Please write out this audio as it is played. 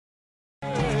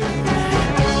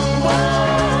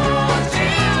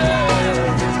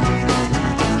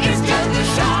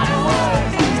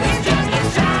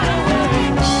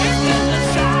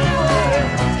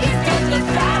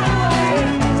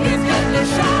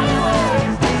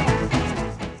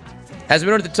As we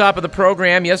noted at the top of the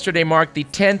program, yesterday marked the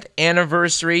 10th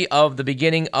anniversary of the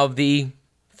beginning of the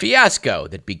fiasco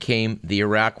that became the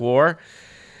Iraq War.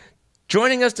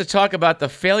 Joining us to talk about the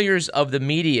failures of the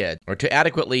media, or to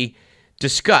adequately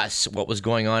discuss what was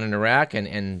going on in Iraq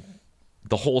and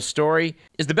the whole story,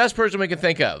 is the best person we can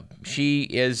think of. She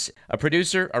is a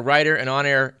producer, a writer, an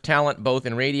on-air talent both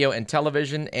in radio and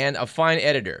television, and a fine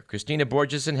editor. Christina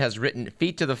Borjesson has written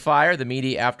Feet to the Fire, The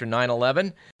Media After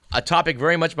 9/11, a topic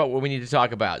very much about what we need to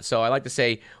talk about. So I'd like to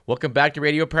say welcome back to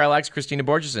Radio Parallax, Christina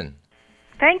Borjesson.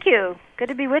 Thank you. Good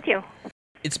to be with you.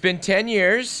 It's been 10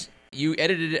 years. You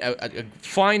edited a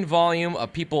fine volume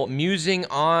of people musing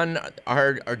on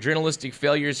our journalistic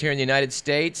failures here in the United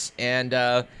States.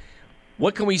 And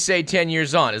what can we say 10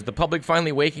 years on? Is the public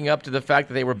finally waking up to the fact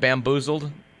that they were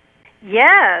bamboozled?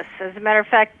 Yes. As a matter of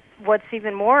fact, what's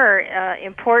even more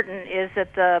important is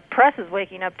that the press is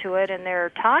waking up to it and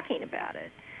they're talking about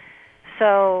it.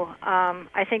 So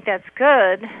I think that's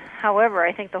good. However,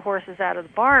 I think the horse is out of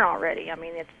the barn already. I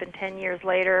mean, it's been 10 years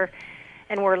later,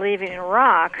 and we're leaving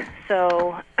Iraq.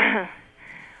 So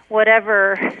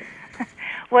whatever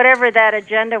that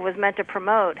agenda was meant to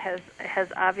promote has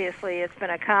obviously, it's been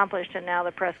accomplished, and now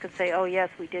the press can say, oh, yes,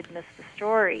 we did miss the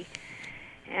story.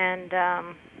 And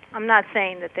I'm not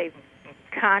saying that they've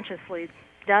consciously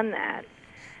done that,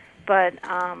 but,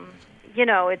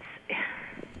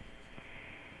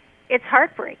 it's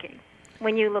heartbreaking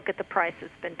when you look at the price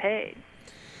that's been paid.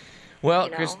 Well,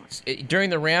 during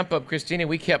the ramp-up, Christina,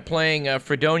 we kept playing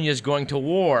Fredonia's Going to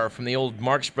War from the old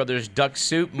Marx Brothers Duck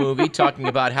Soup movie, talking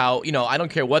about how, I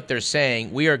don't care what they're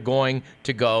saying, we are going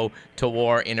to go to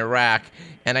war in Iraq.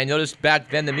 And I noticed back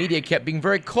then the media kept being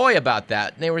very coy about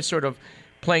that. And they were sort of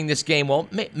playing this game, well,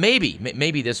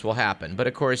 maybe this will happen. But,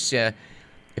 of course, if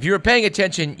you were paying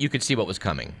attention, you could see what was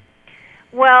coming.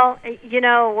 Well,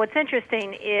 what's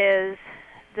interesting is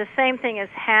the same thing is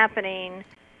happening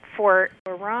for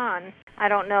Iran. I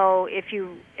don't know if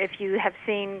you have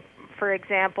seen, for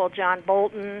example, John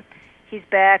Bolton. He's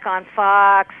back on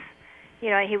Fox.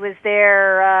 He was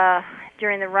there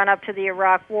during the run-up to the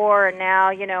Iraq War, and now,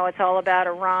 it's all about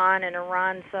Iran and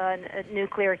Iran's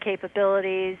nuclear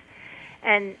capabilities.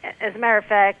 And as a matter of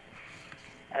fact,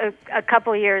 a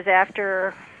couple years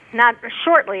after, not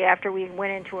shortly after we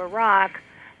went into Iraq,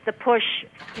 the push,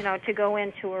 to go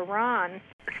into Iran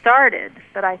started.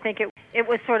 But I think it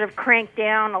was sort of cranked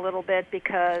down a little bit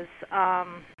because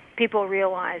people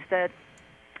realized that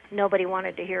nobody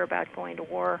wanted to hear about going to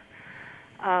war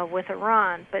with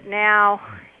Iran. But now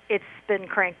it's been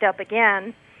cranked up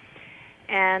again,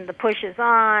 and the push is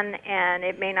on, and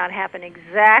it may not happen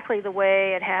exactly the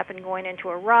way it happened going into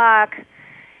Iraq.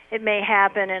 It may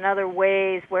happen in other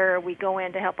ways where we go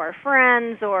in to help our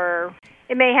friends, or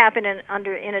it may happen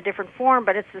in a different form,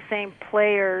 but it's the same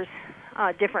players,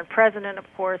 different president, of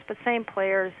course, but same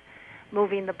players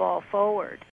moving the ball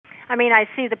forward. I mean, I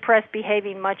see the press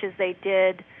behaving much as they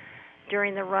did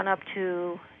during the run-up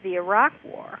to the Iraq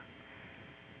War.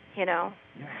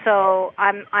 So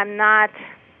I'm not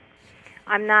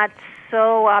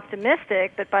so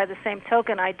optimistic, but by the same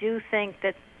token, I do think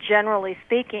that generally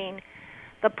speaking,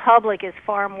 the public is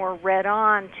far more read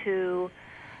on to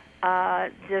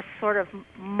this sort of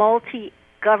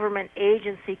multi-government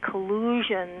agency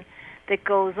collusion that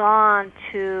goes on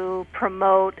to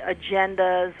promote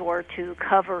agendas or to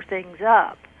cover things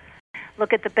up.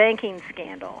 Look at the banking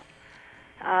scandal.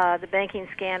 The banking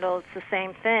scandal, it's the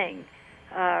same thing.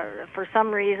 For some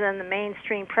reason, the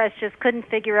mainstream press just couldn't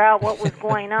figure out what was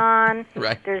going on.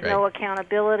 There's no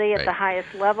accountability at the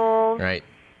highest levels. Right.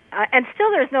 And still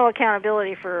there's no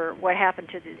accountability for what happened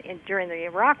during the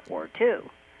Iraq War, too.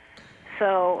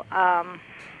 So, I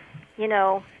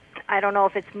don't know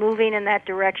if it's moving in that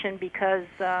direction because,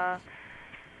 the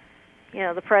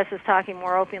press is talking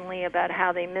more openly about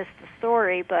how they missed the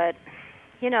story, but,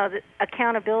 the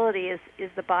accountability is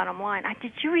the bottom line.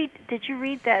 Did you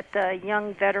read that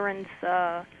young veterans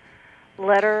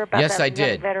letter about yes, that I young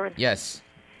did. veterans? Yes.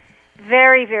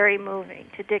 Very, very moving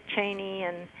to Dick Cheney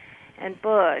and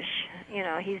Bush.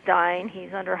 He's dying.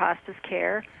 He's under hospice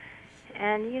care.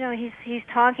 And, he's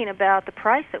talking about the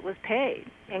price that was paid,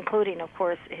 including, of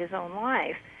course, his own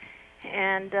life.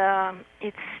 And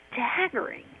it's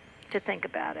staggering to think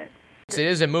about it. It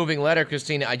is a moving letter,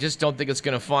 Christina. I just don't think it's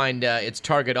going to find its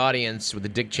target audience with the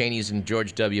Dick Cheneys and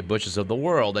George W. Bushes of the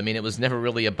world. I mean, it was never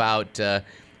really about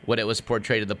what it was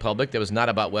portrayed to the public. It was not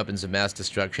about weapons of mass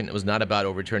destruction. It was not about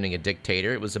overturning a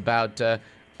dictator. It was about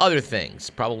other things,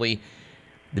 probably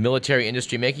the military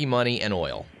industry making money and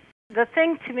oil. The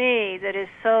thing to me that is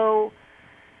so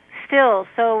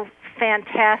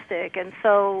fantastic and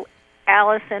so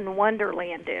Alice in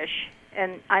Wonderlandish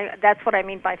and that's what I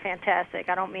mean by fantastic.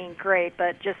 I don't mean great,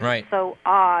 but just Right. so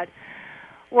odd,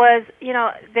 was,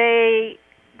 they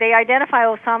identify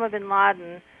Osama bin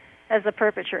Laden as the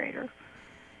perpetrator.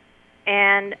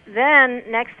 And then,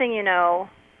 next thing you know,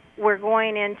 we're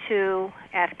going into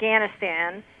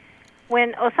Afghanistan.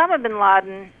 When Osama bin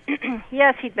Laden,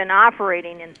 yes, he'd been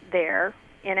operating there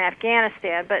in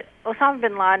Afghanistan, but Osama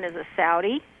bin Laden is a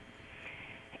Saudi,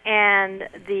 and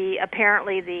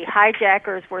apparently the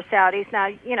hijackers were Saudis. Now,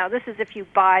 this is if you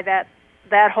buy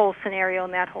that whole scenario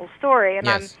and that whole story. And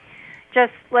Yes.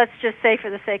 let's just say for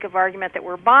the sake of argument that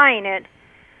we're buying it.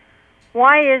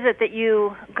 Why is it that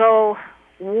you go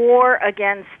war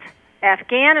against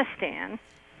Afghanistan,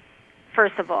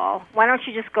 first of all? Why don't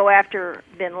you just go after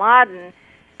bin Laden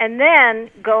and then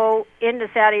go into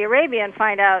Saudi Arabia and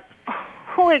find out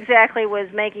who exactly was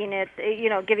making it,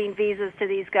 giving visas to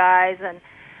these guys and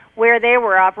where they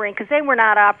were operating, because they were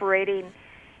not operating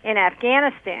in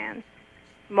Afghanistan.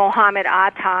 Mohammed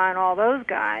Atta and all those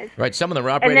guys. Right. Some of them were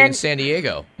operating in San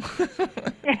Diego.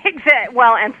 Exactly.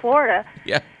 Well, and Florida.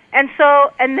 Yeah. And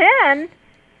so, and then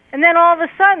all of a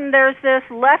sudden, there's this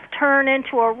left turn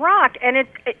into Iraq, and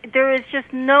there is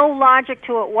just no logic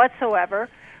to it whatsoever.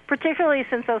 Particularly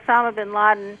since Osama bin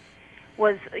Laden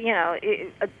was,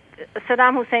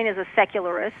 Saddam Hussein is a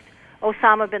secularist.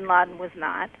 Osama bin Laden was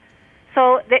not.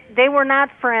 So they were not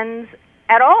friends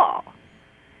at all.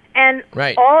 And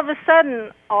right. all of a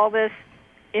sudden, all this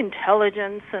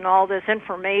intelligence and all this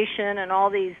information and all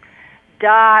these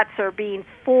dots are being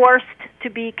forced to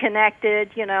be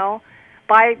connected,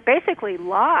 by basically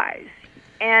lies.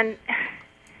 And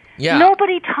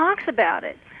nobody talks about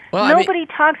it. Well, nobody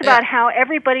talks about how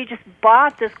everybody just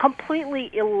bought this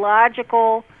completely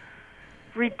illogical,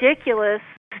 ridiculous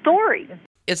story.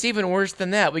 It's even worse than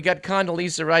that. We got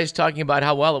Condoleezza Rice talking about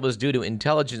how, it was due to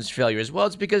intelligence failures. Well,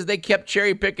 it's because they kept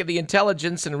cherry-picking the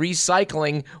intelligence and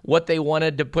recycling what they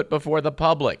wanted to put before the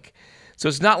public. So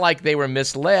it's not like they were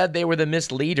misled. They were the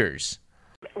misleaders.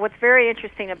 What's very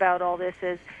interesting about all this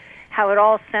is how it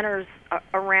all centers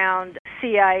around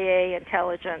CIA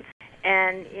intelligence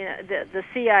and the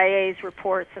CIA's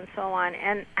reports and so on.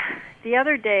 And the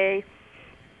other day,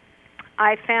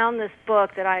 I found this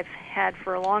book that I've had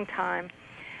for a long time.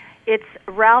 It's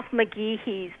Ralph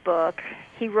McGeehee's book.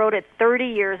 He wrote it 30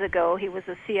 years ago. He was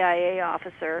a CIA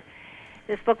officer.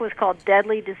 This book was called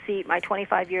Deadly Deceit, My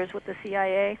 25 Years with the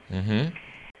CIA. Mm-hmm.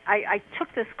 I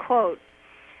took this quote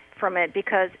from it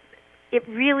because it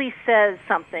really says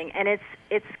something, and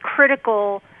it's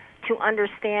critical to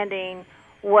understanding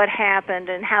what happened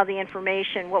and how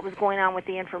what was going on with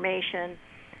the information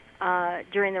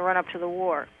during the run-up to the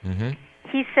war. Mm-hmm.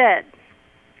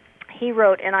 He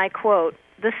wrote, and I quote,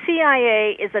 "The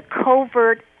CIA is a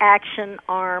covert action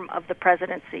arm of the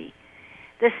presidency.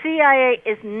 The CIA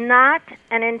is not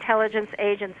an intelligence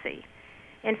agency.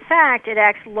 In fact, it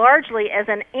acts largely as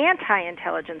an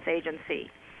anti-intelligence agency,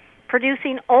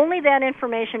 producing only that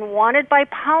information wanted by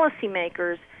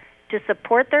policymakers to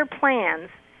support their plans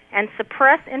and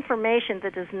suppress information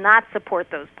that does not support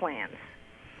those plans.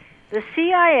 The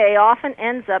CIA often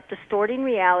ends up distorting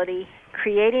reality,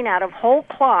 creating out of whole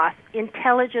cloth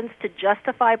intelligence to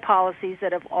justify policies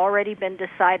that have already been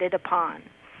decided upon.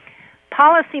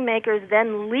 Policymakers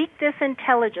then leak this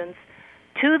intelligence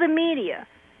to the media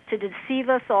to deceive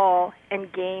us all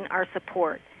and gain our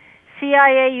support.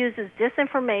 CIA uses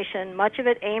disinformation, much of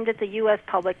it aimed at the U.S.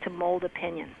 public, to mold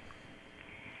opinion."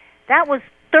 That was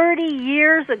 30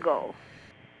 years ago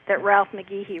that Ralph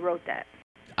McGeehee wrote that.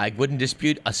 I wouldn't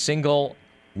dispute a single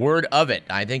word of it.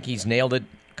 I think he's nailed it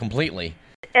completely.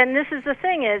 And this is the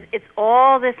thing is, it's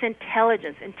all this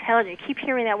intelligence. You keep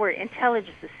hearing that word,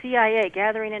 intelligence, the CIA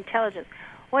gathering intelligence.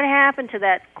 What happened to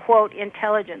that, quote,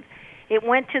 intelligence? It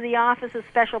went to the Office of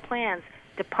Special Plans,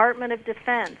 Department of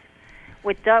Defense,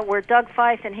 where Doug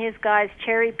Feith and his guys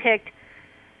cherry-picked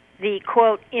the,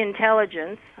 quote,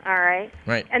 intelligence, all right?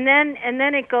 Right. And then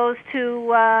it goes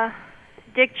to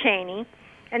Dick Cheney,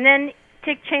 and then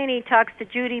Dick Cheney talks to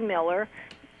Judy Miller.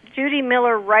 Judy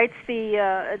Miller writes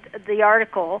the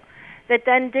article that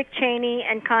then Dick Cheney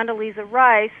and Condoleezza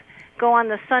Rice go on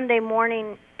the Sunday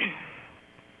morning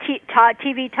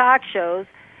TV talk shows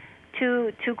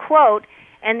to quote,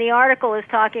 and the article is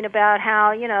talking about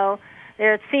how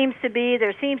there seems to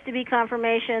be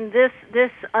confirmation,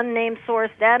 this unnamed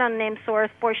source, that unnamed source.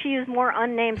 Boy, she used more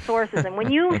unnamed sources, and when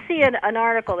you see an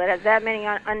article that has that many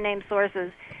unnamed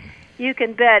sources, you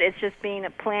can bet it's just being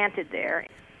planted there.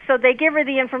 So they give her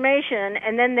the information,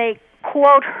 and then they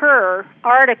quote her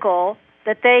article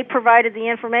that they provided the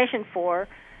information for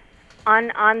on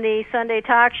the Sunday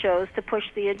talk shows to push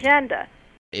the agenda.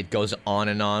 It goes on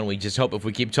and on. We just hope if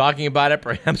we keep talking about it,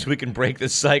 perhaps we can break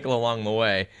this cycle along the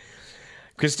way.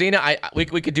 Christina, we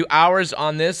could do hours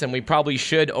on this, and we probably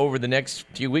should over the next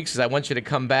few weeks, because I want you to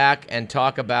come back and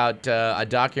talk about a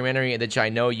documentary that I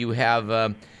know you have,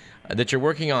 that you're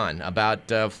working on about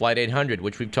Flight 800,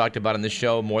 which we've talked about on this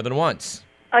show more than once.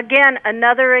 Again,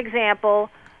 another example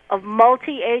of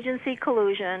multi-agency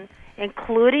collusion,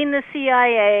 including the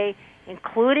CIA,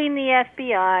 including the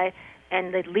FBI,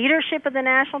 and the leadership of the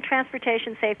National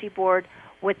Transportation Safety Board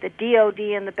with the DOD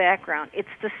in the background. It's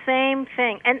the same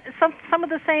thing. And some of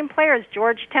the same players.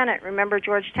 George Tenet, remember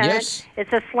George Tenet? Yes.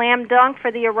 It's a slam dunk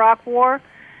for the Iraq War.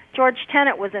 George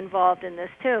Tenet was involved in this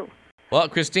too. Well,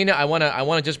 Christina, I want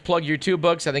to just plug your two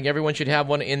books. I think everyone should have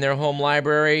one in their home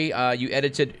library. You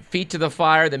edited Feet to the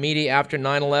Fire, The Media After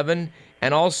 9/11,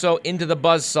 and also Into the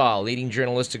Buzzsaw, Leading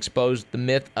Journalists Exposed the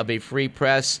Myth of a Free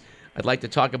Press. I'd like to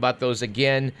talk about those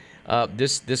again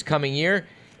this coming year.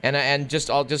 And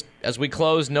I'll just as we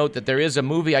close, note that there is a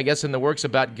movie, I guess, in the works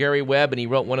about Gary Webb, and he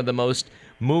wrote one of the most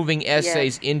moving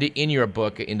essays in your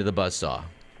book, Into the Buzzsaw.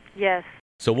 Yes.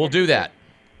 So we'll do that.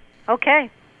 Okay.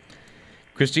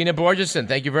 Christina Borjesson,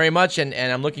 thank you very much, and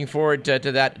I'm looking forward to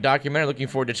that documentary. Looking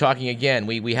forward to talking again.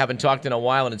 We haven't talked in a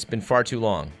while, and it's been far too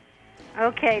long.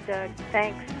 Okay, Doug.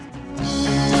 Thanks.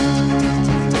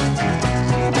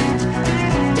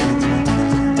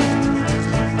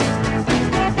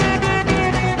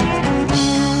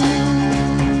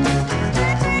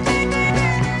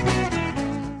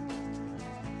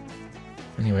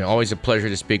 Anyway, always a pleasure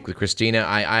to speak with Christina.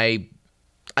 I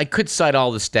could cite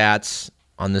all the stats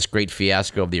on this great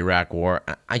fiasco of the Iraq War.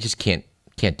 I just can't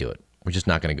do it. We're just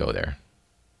not going to go there.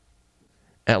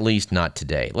 At least not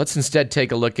today. Let's instead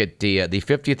take a look at the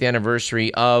 50th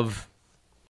anniversary of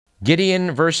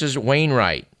Gideon versus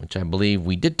Wainwright, which I believe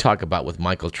we did talk about with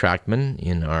Michael Trachtman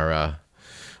in our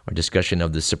discussion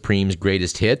of the Supreme's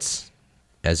greatest hits,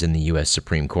 as in the U.S.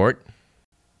 Supreme Court.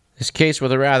 This case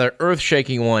was a rather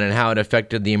earth-shaking one in how it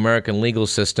affected the American legal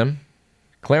system.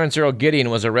 Clarence Earl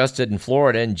Gideon was arrested in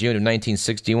Florida in June of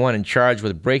 1961 and charged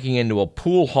with breaking into a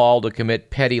pool hall to commit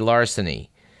petty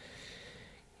larceny.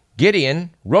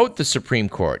 Gideon wrote the Supreme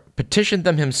Court, petitioned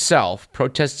them himself,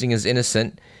 protesting his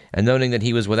innocence and noting that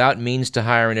he was without means to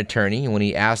hire an attorney, and when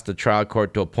he asked the trial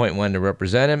court to appoint one to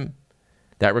represent him,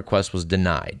 that request was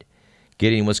denied.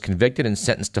 Gideon was convicted and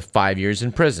sentenced to 5 years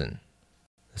in prison.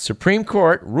 The Supreme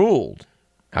Court ruled,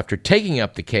 after taking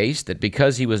up the case, that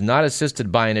because he was not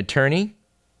assisted by an attorney,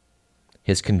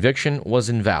 his conviction was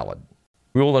invalid.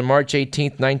 Ruled on March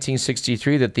 18,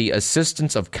 1963, that the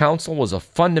assistance of counsel was a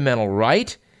fundamental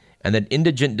right and that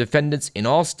indigent defendants in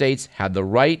all states had the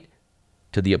right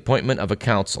to the appointment of a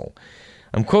counsel.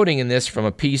 I'm quoting in this from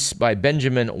a piece by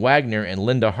Benjamin Wagner and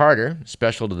Linda Harder,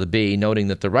 special to the B, noting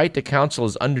that the right to counsel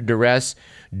is under duress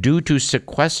due to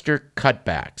sequester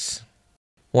cutbacks.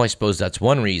 Well, I suppose that's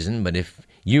one reason, but if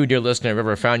you, dear listener, have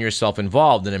ever found yourself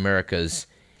involved in America's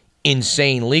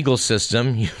insane legal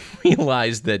system, you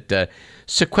realize that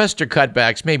sequester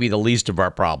cutbacks may be the least of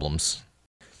our problems.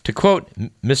 To quote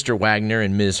Mr. Wagner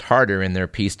and Ms. Harder in their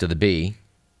piece to the B,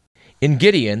 in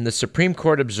Gideon, the Supreme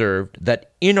Court observed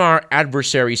that in our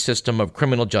adversary system of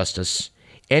criminal justice,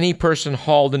 any person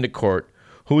hauled into court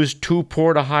who is too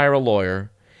poor to hire a lawyer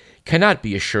cannot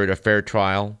be assured a fair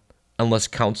trial unless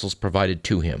counsel is provided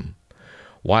to him.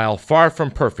 While far from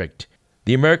perfect,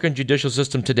 the American judicial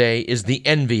system today is the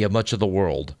envy of much of the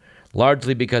world,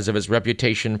 largely because of its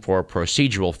reputation for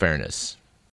procedural fairness.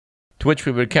 To which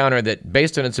we would counter that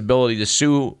based on its ability to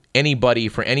sue anybody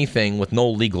for anything with no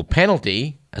legal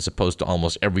penalty, as opposed to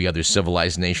almost every other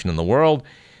civilized nation in the world,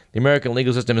 the American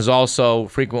legal system is also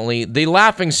frequently the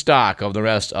laughingstock of the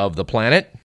rest of the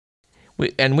planet.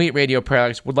 We at Radio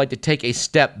Parallax would like to take a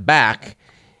step back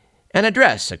and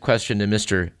address a question to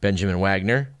Mr. Benjamin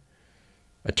Wagner,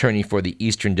 attorney for the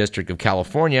Eastern District of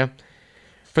California,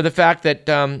 for the fact that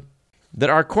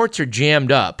our courts are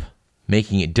jammed up,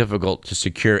 making it difficult to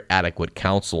secure adequate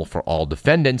counsel for all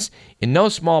defendants, in no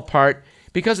small part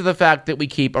because of the fact that we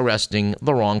keep arresting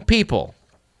the wrong people.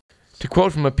 To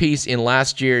quote from a piece in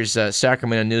last year's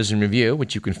Sacramento News and Review,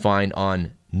 which you can find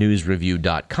on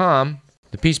newsreview.com,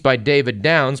 the piece by David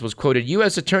Downs was quoted,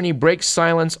 U.S. Attorney breaks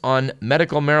silence on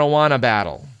medical marijuana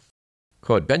battle.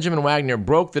 Quote, Benjamin Wagner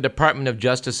broke the Department of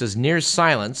Justice's near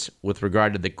silence with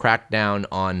regard to the crackdown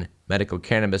on medical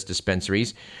cannabis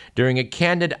dispensaries during a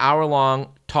candid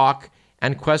hour-long talk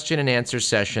and question-and-answer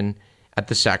session at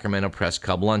the Sacramento Press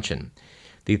Club luncheon.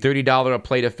 The $30 a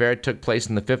plate affair took place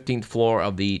on the 15th floor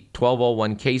of the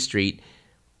 1201 K Street,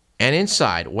 and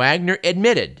inside, Wagner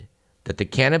admitted that the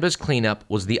cannabis cleanup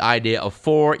was the idea of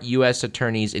 4 U.S.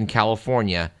 attorneys in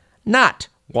California, not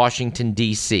Washington,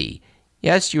 D.C.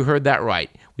 Yes, you heard that right.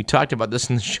 We talked about this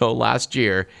in the show last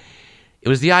year. It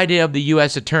was the idea of the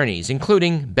U.S. attorneys,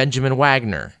 including Benjamin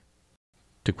Wagner.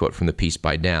 To quote from the piece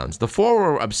by Downs, the four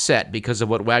were upset because of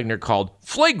what Wagner called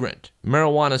flagrant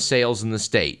marijuana sales in the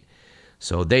state.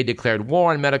 So they declared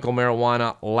war on medical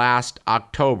marijuana last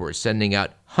October, sending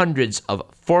out hundreds of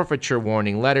forfeiture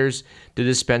warning letters to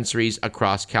dispensaries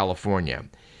across California.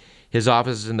 His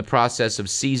office is in the process of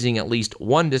seizing at least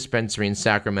one dispensary in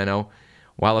Sacramento,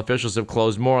 while officials have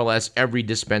closed more or less every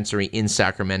dispensary in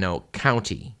Sacramento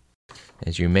County.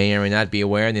 As you may or may not be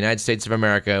aware, in the United States of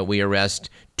America, we arrest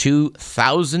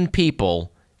 2,000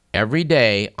 people every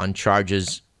day on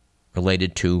charges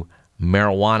related to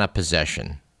marijuana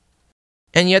possession.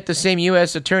 And yet the same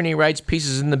U.S. attorney writes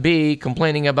pieces in the Bee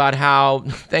complaining about how,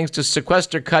 thanks to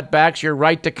sequester cutbacks, your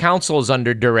right to counsel is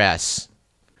under duress.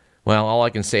 Well, all I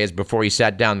can say is before he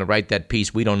sat down to write that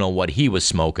piece, we don't know what he was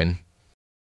smoking.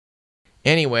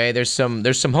 Anyway, there's some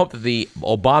hope that the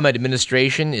Obama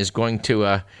administration is going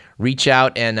to reach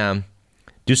out and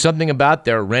do something about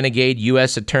their renegade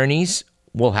U.S. attorneys.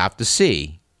 We'll have to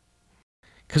see.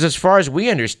 Because as far as we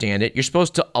understand it, you're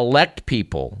supposed to elect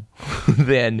people,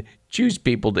 then choose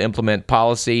people to implement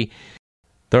policy.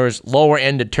 Those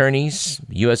lower-end attorneys,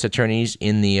 U.S. attorneys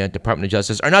in the Department of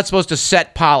Justice, are not supposed to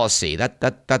set policy.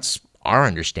 That's our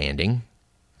understanding.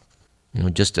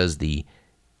 Just as the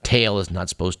tail is not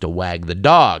supposed to wag the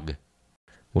dog.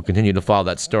 We'll continue to follow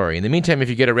that story. In the meantime, if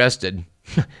you get arrested,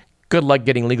 good luck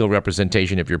getting legal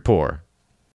representation if you're poor.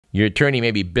 Your attorney may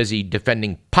be busy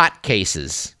defending pot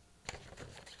cases.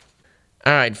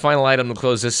 All right, final item to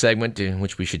close this segment,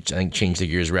 which we should, I think, change the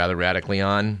gears rather radically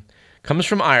on, comes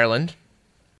from Ireland.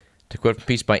 To quote from a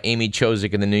piece by Amy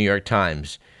Chozick in the New York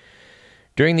Times.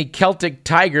 During the Celtic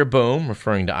tiger boom,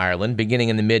 referring to Ireland, beginning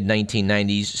in the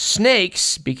mid-1990s,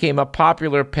 snakes became a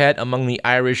popular pet among the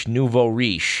Irish nouveau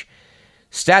riche,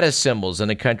 status symbols in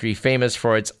a country famous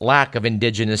for its lack of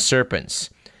indigenous serpents.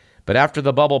 But after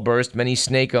the bubble burst, many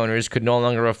snake owners could no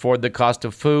longer afford the cost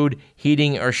of food,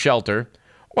 heating, or shelter,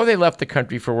 or they left the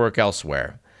country for work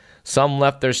elsewhere. Some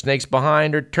left their snakes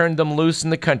behind or turned them loose in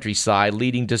the countryside,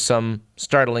 leading to some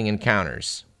startling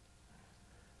encounters.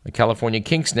 A California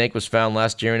king snake was found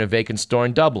last year in a vacant store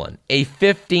in Dublin. A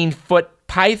 15-foot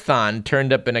python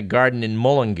turned up in a garden in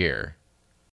Mullingar.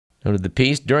 Noted the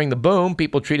piece, during the boom,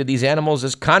 people treated these animals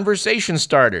as conversation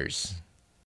starters.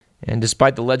 And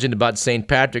despite the legend about St.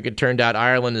 Patrick, it turned out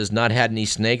Ireland has not had any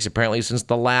snakes apparently since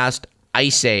the last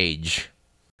ice age.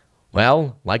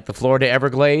 Well, like the Florida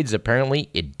Everglades, apparently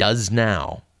it does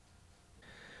now.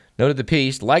 Noted the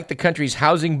piece, like the country's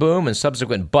housing boom and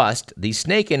subsequent bust, the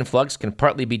snake influx can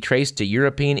partly be traced to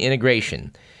European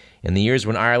integration. In the years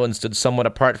when Ireland stood somewhat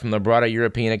apart from the broader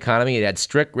European economy, it had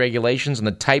strict regulations on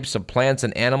the types of plants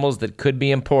and animals that could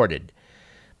be imported.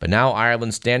 But now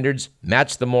Ireland's standards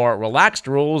match the more relaxed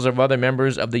rules of other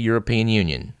members of the European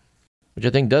Union, which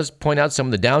I think does point out some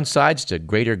of the downsides to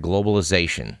greater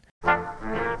globalization.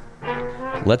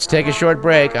 Let's take a short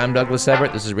break. I'm Douglas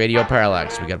Everett. This is Radio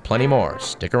Parallax. We got plenty more.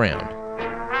 Stick around.